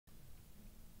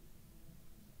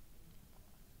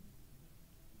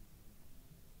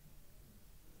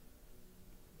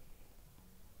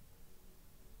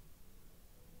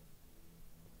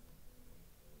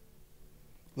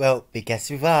Well, because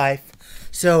we live.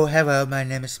 So, hello, my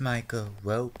name is Michael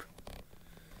Rope.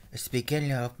 It's the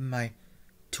beginning of my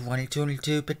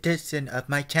 2022 petition of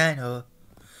my channel.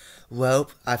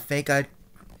 Well, I think this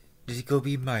is going to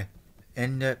be my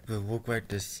in-depth look like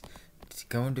this. It's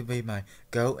going to be my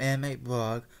Go Animate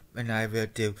vlog, and I will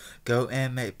do Go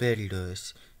Animate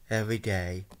videos every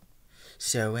day.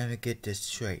 So, let me get this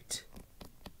straight.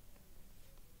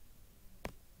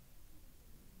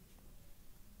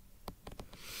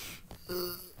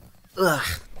 Ugh.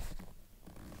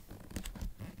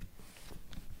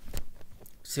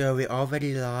 So we're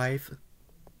already live?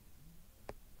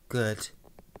 Good.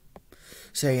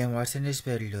 So you're watching this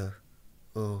video.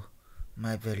 Oh,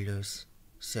 my videos.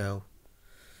 So,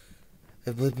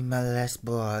 it will be my last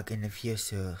vlog in the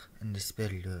future in this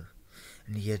video.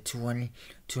 In the year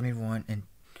 2021 and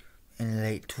in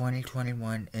late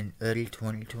 2021 and early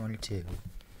 2022.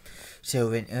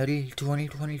 So in early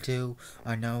 2022,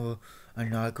 I know I'm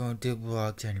not going to do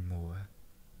vlogs anymore.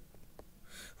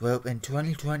 Well, in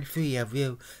 2023, I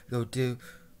will go do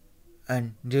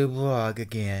a new vlog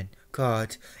again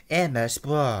called MS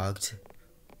Vlogs.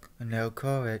 And I'll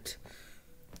call it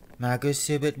Michael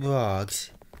Schubert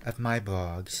Vlogs of my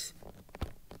vlogs.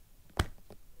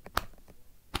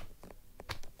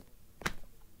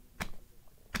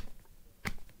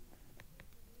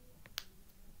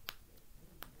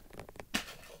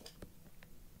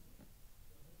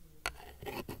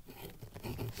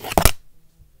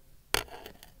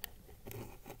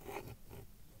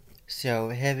 So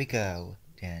here we go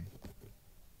then.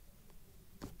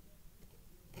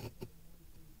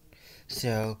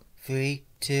 So 3,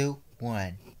 2,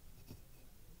 1.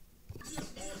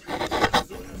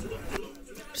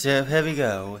 So here we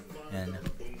go then.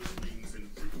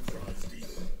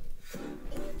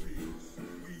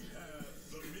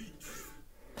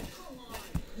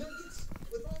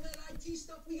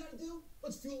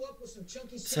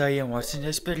 So you're watching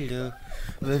this video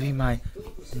will be my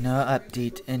no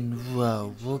update and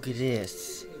whoa, look at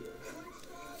this.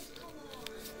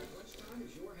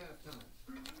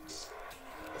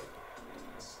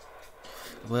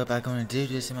 Well, I'm gonna do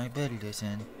this in my videos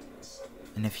in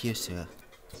the future.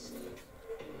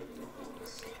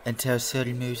 Until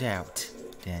Sully moves out,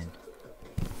 then.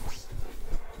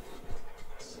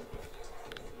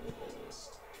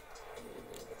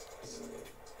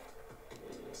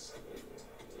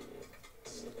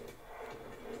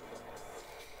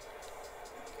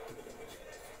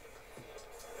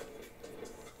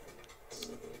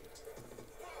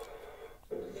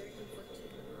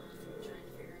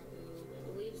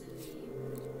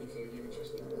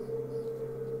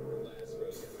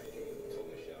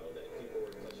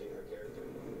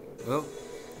 Well,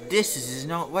 this is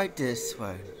not like this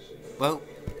one. Well,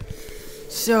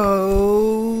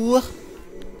 so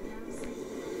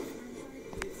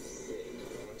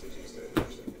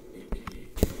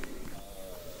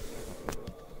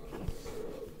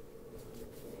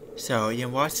you're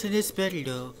watching this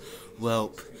video.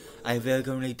 Well, I will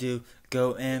gonna do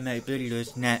Go Animate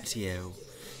videos next year.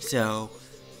 So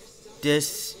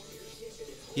this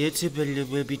YouTube video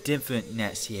will be different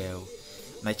next year.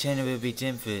 My channel will be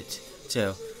different.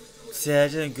 So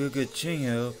instead of Google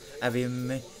Junior, I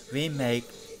will remake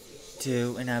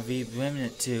to and I will bring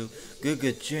it to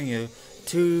Google Junior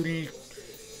to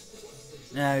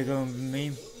now I'm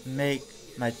gonna remake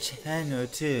my channel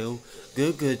to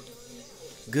Google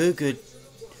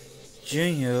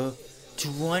Junior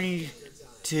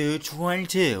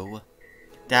 2222.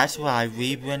 That's why I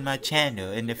rebrand my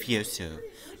channel in the future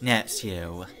next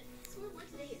year.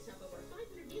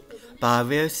 But I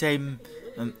will say,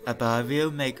 but I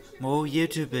will make more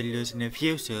YouTube videos in the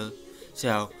future.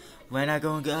 So when I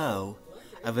gonna go,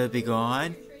 I will be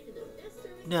gone.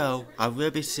 No, I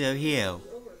will be still here.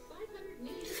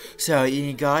 So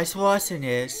you guys watching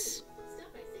this,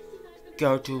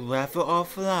 go to Raffle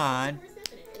Offline,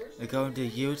 and go to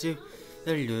YouTube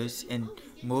videos and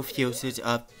more futures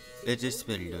of this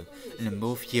video, and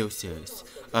more futures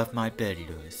of my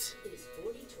videos.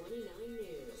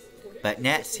 But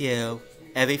next year,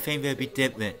 everything will be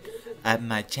different at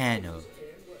my channel.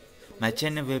 My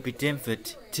channel will be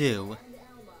different too.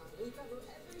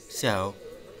 So,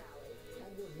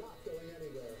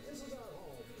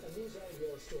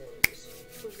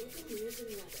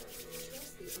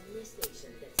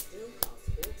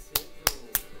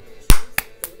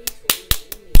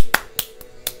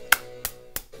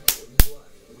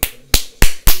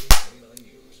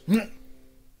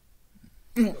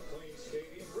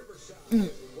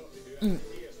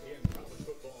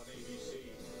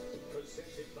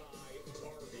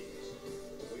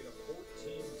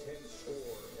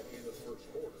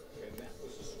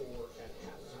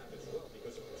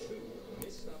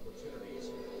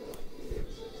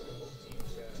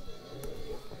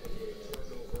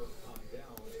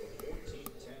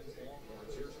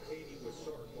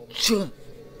 So,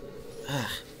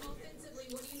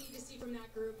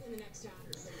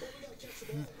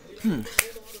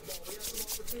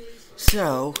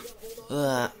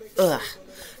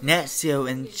 next year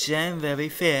in January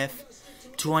 5th,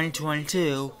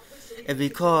 2022, it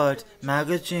record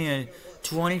Michael Jr.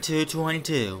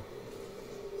 2222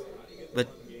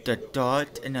 with the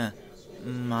dot and a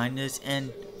minus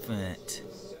infinite.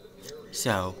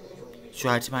 So,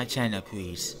 subscribe to my channel,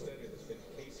 please.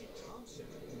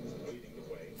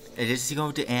 Is this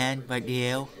going to end right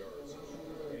here?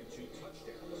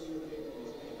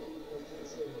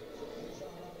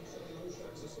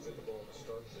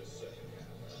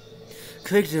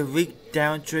 Click the link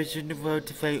down in the road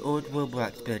to play old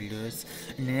Roblox builders,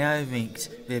 and the other links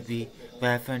will be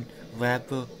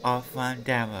available offline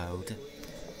download.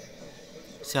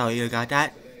 So you got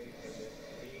that?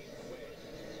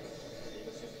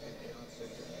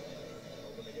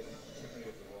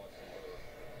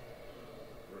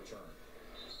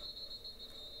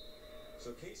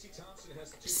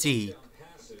 See,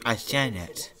 I sent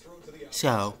it.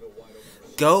 So,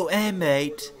 Go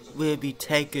Animate will be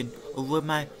taken over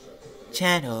my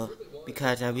channel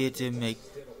because I'm going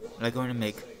to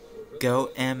make Go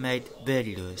Animate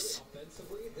videos.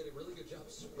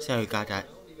 So you got that.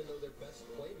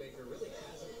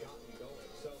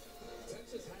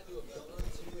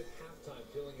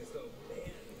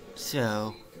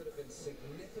 So,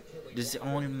 this is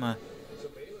only my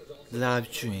live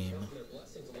stream.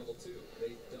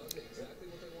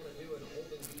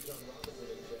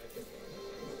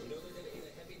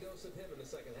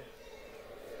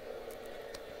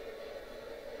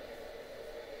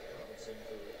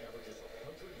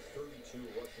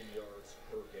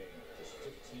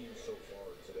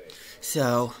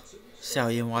 So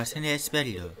you're watching this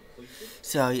video.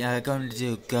 So you're going to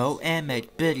do Go and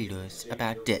make videos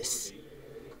about this.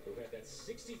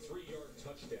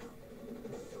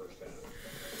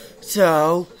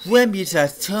 So when you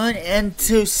just turn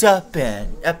into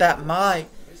something about my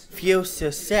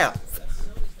future self.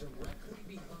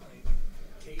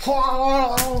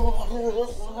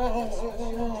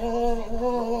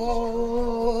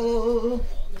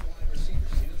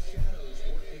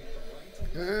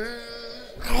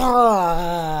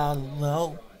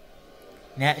 Well,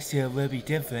 next year will be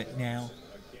different now.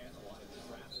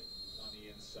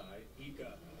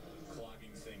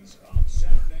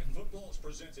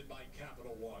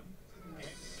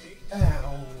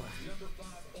 Ow.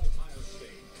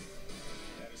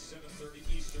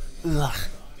 Ugh.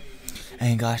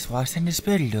 And guys, watching this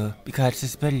video because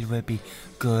this video will be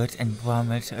good and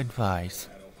promise advice.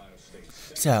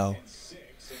 So,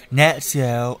 next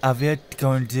year I will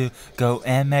going to go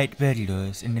and make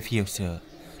videos in the future.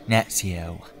 Next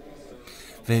year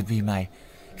will be my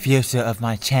future of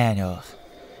my channel.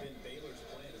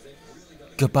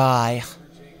 Goodbye.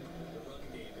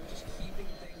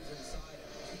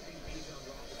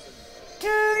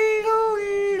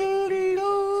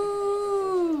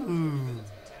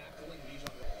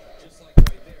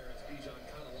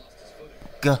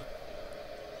 Go.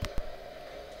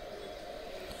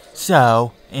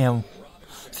 So, in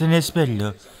this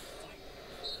video,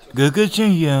 Google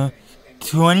Jr.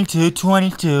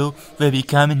 2222 will be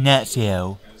coming next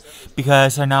year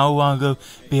because I no longer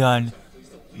beyond.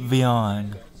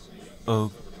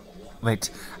 Oh,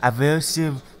 wait, I will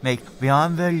still make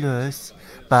beyond videos,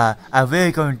 but I'm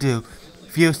really going to do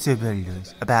future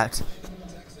videos about.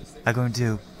 I'm going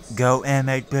to go and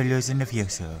make videos in the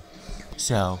future.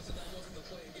 So,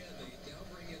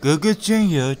 Google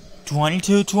Jr.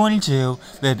 2222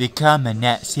 will be coming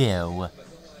next year.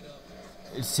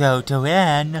 So till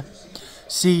then,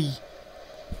 see,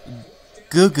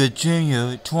 Google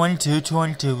Jr.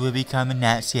 2222 will be coming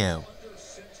next year.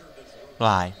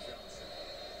 Bye.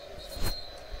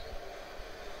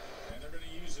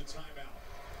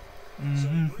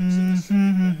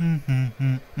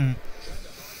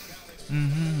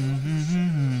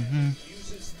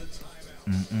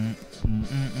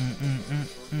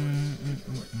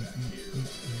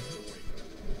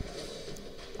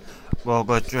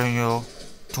 Robert Jr.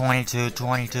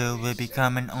 2222 will be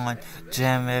coming on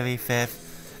January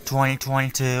 5th,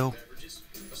 2022.